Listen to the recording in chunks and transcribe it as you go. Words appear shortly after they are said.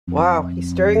Wow, he's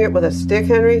stirring it with a stick,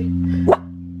 Henry?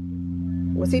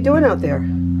 What's he doing out there?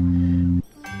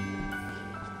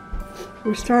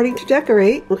 We're starting to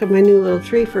decorate. Look at my new little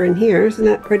tree for in here. Isn't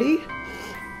that pretty?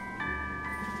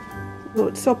 Oh,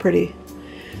 it's so pretty.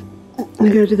 I'm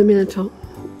gonna do the mantle.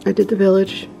 I did the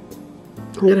village.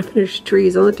 I'm gonna finish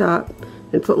trees on the top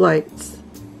and put lights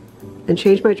and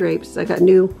change my drapes. I got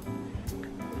new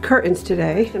curtains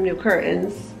today. Some new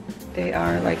curtains. They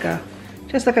are like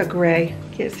just like a gray.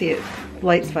 Can't see it.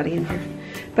 Light's funny in here.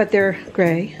 But they're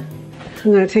gray.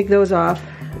 I'm gonna take those off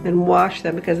and wash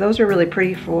them because those are really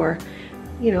pretty for,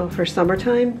 you know, for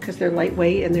summertime because they're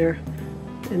lightweight and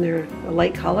they're a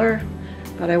light color.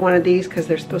 But I wanted these because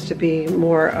they're supposed to be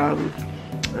more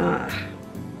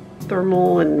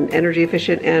thermal and energy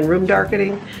efficient and room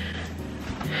darkening.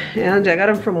 And I got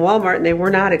them from Walmart and they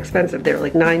were not expensive. They were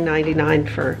like $9.99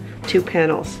 for 2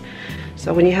 panels.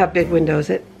 So when you have big windows,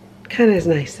 it kind of is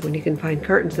nice when you can find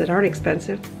curtains that aren't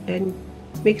expensive and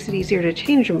makes it easier to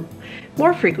change them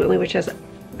more frequently, which is,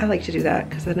 I like to do that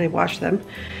because then I wash them.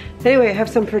 Anyway, I have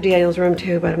some for Daniel's room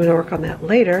too, but I'm going to work on that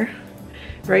later.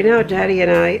 Right now, Daddy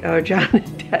and I, John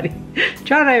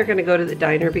and I are going to go to the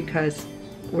diner because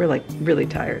we're like really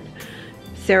tired.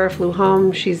 Sarah flew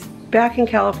home. She's back in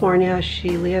California.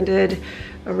 She landed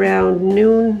around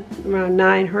noon, around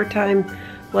 9 her time,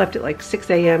 left at like 6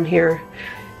 a.m. here.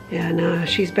 And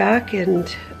she's back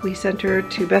and we sent her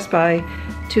to Best Buy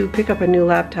to pick up a new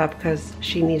laptop because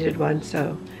she needed one.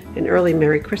 So an early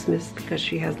Merry Christmas because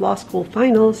she has law school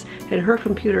finals and her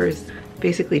computer is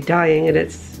basically dying and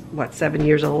it's, what, 7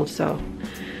 years old, so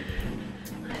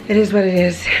it is what it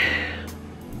is.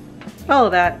 All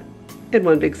of that in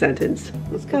one big sentence.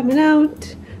 It's coming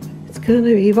out. It's gonna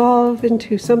evolve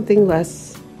into something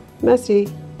less messy.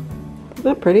 Isn't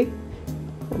that pretty?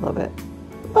 I love it.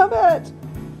 Love it!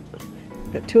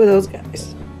 Got 2 of those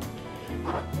guys.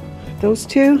 Those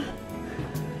 2.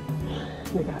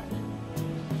 I got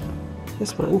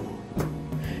this one.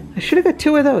 I should have got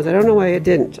 2 of those. I don't know why I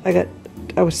didn't.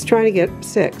 I was trying to get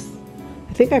 6.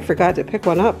 I think I forgot to pick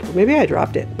one up. Or maybe I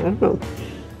dropped it. I don't know.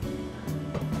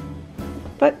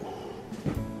 But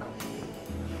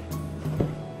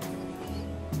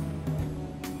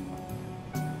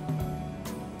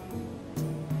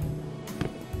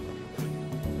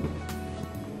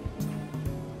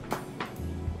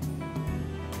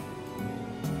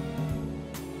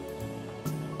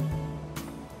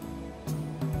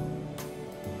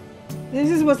this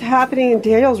is what's happening in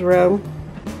Daniel's room.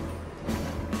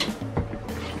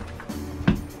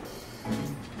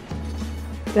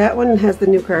 That one has the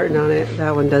new curtain on it.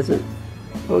 That one doesn't.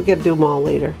 We'll get to do them all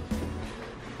later.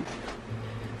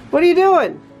 What are you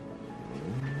doing?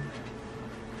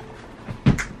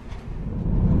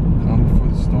 Calm before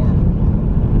the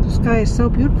storm. The sky is so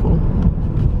beautiful.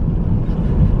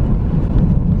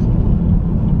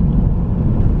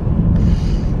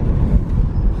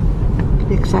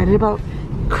 You excited about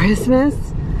Christmas?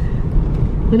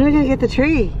 When are we gonna get the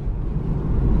tree?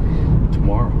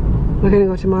 Tomorrow. We're gonna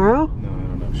go tomorrow? No, I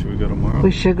don't know. Should we go tomorrow?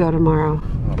 We should go tomorrow. I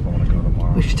don't know if I want to go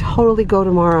tomorrow. We should totally go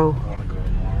tomorrow. I want to go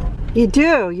tomorrow. You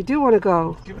do. You do want to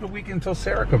go. Give it a week until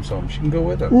Sarah comes home. She can go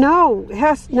with us. No,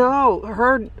 no.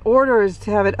 Her order is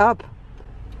to have it up.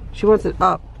 She wants it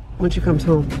up when she comes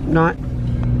home, not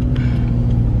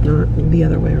the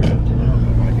other way around. I don't know if I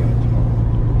want to get it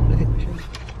tomorrow. I think we should.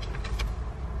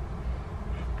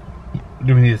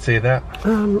 Do we need to say that?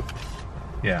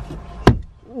 Yeah.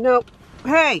 No.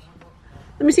 Hey,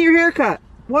 let me see your haircut.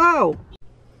 Whoa.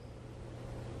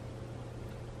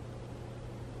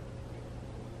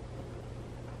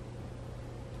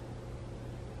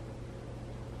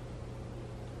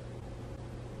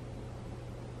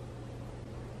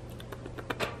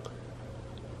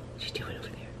 What's she doing over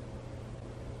there?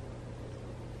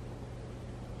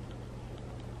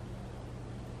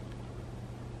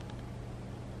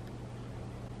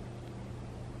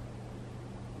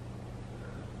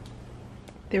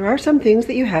 There are some things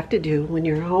that you have to do when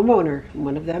you're a homeowner.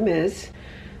 One of them is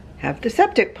have the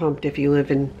septic pumped if you live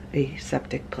in a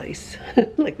septic place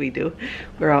like we do.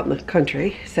 We're out in the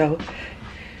country. So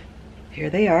here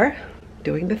they are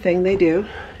doing the thing they do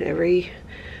every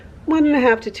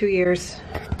 1.5 to 2 years.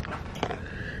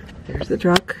 There's the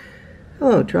truck.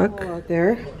 Hello, truck. Out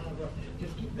there.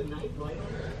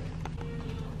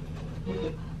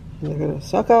 They're gonna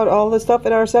suck out all the stuff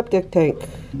in our septic tank.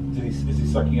 Is he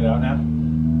sucking it out now?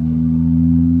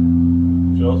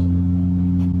 Jules?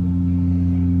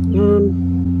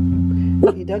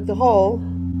 He dug the hole.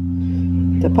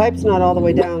 The pipe's not all the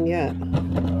way down yet.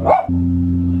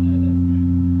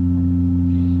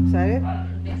 Excited?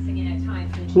 Mixing in at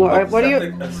times and What are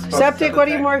you, septic, what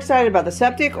are you more excited about? The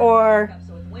septic or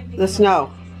the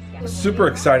snow? Super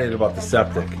excited about the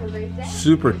septic.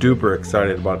 Super duper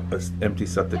excited about this empty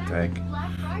septic tank.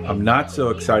 I'm not so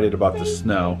excited about the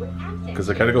snow because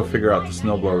I gotta go figure out the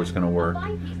snowblower is gonna work.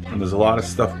 And there's a lot of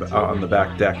stuff out on the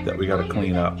back deck that we gotta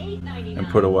clean up and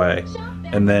put away.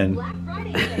 And then...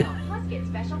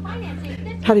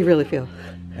 How do you really feel?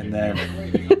 And then...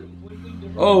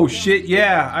 Oh shit,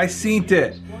 yeah, I seen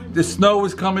it. The snow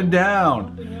was coming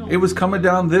down. It was coming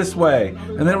down this way.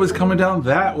 And then it was coming down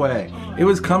that way. It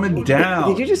was coming down.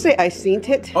 Did you just say I seen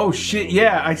it? Oh shit,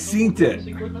 yeah, I seen it.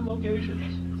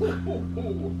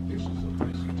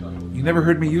 You never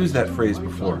heard me use that phrase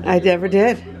before. I never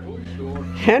did.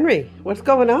 Henry, what's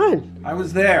going on? I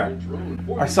was there.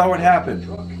 I saw what happened.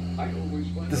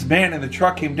 This man in the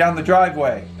truck came down the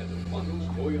driveway.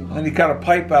 And then he got a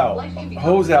pipe out, a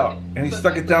hose out, and he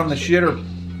stuck it down the shitter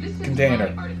container.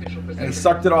 And he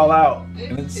sucked it all out,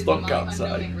 and it stunk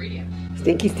outside.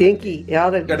 Stinky, stinky. Yeah,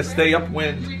 Gotta stay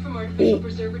upwind.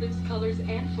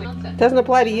 Doesn't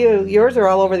apply to you. Yours are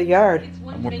all over the yard.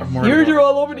 Yours are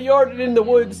all over the yard and in the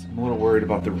woods. I'm a little worried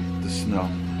about the snow.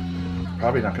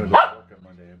 Probably not gonna go to work on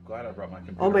Monday. I'm glad I brought my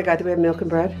computer. Oh my God, do we have milk and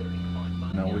bread?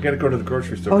 No, we gotta go to the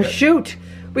grocery store. Oh shoot!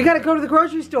 We gotta go to the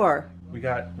grocery store. We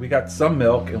got some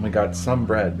milk and we got some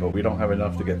bread, but we don't have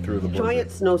enough to get through the blizzard. Giant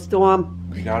snowstorm.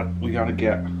 We gotta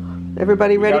get.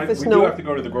 Everybody ready for snow? We do have to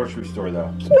go to the grocery store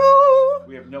though. Snow.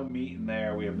 We have no meat in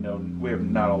there. We have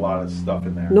not a lot of stuff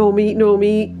in there. No meat, no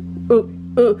meat.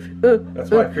 That's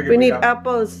why I figured we need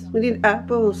apples. We need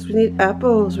apples. We need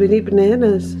apples. We need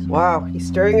bananas. Wow, he's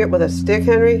stirring it with a stick,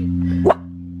 Henry.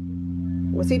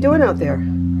 What's he doing out there?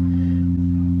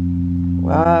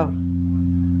 Wow.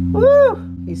 Woo!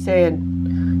 He's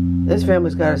saying this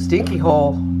family's got a stinky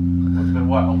hole. It's been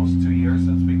what, almost 2 years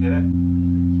since we did it?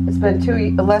 It's been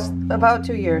about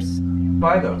 2 years.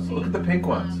 Buy those. Look at the pink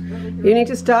ones. You need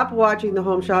to stop watching the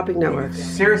Home Shopping Network.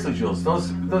 Seriously, Jules.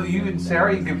 Those you and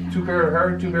Sarah, you give 2 pair to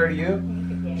her, 2 pair to you.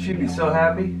 She'd be so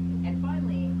happy. And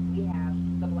finally, we have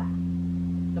the black.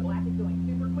 The black is going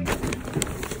super quick.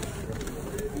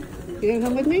 You gonna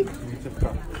come with me?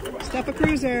 Step a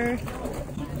cruiser.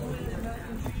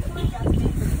 Thank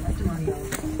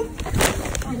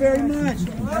you very much.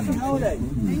 Happy holiday.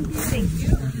 Thank you.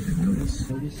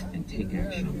 Notice and take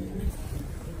action.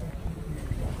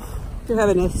 They're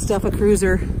having a stuff a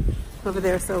cruiser over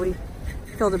there, so we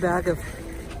filled a bag of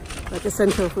like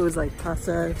essential foods like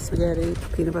pasta, spaghetti,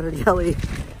 peanut butter jelly,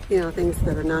 you know, things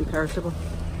that are non-perishable.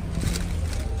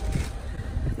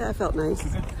 That felt nice.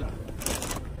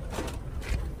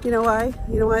 You know why?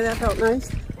 You know why that felt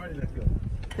nice? Why did that feel?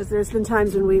 Because there's been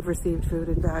times when we've received food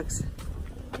in bags.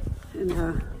 And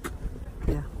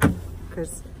yeah,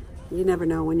 because you never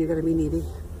know when you're going to be needy.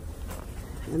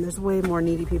 And there's way more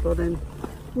needy people than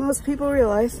most people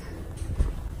realize.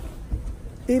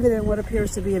 Even in what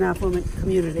appears to be an affluent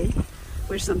community,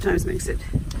 which sometimes makes it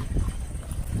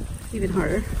even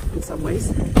harder in some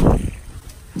ways.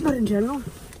 But in general,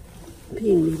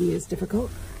 being needy is difficult.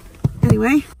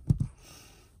 Anyway,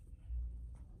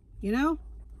 you know,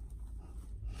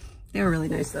 they were really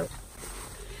nice though.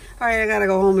 All right, I gotta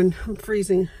go home and I'm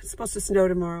freezing. It's supposed to snow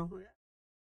tomorrow.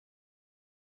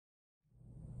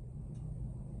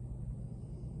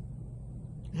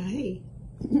 Hi.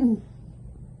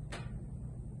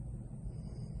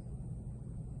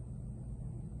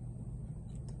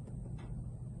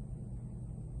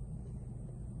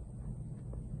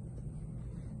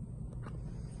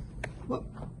 Well,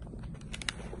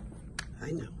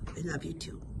 I know. I love you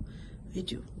too. I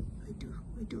do. I do.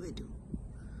 I do. I do.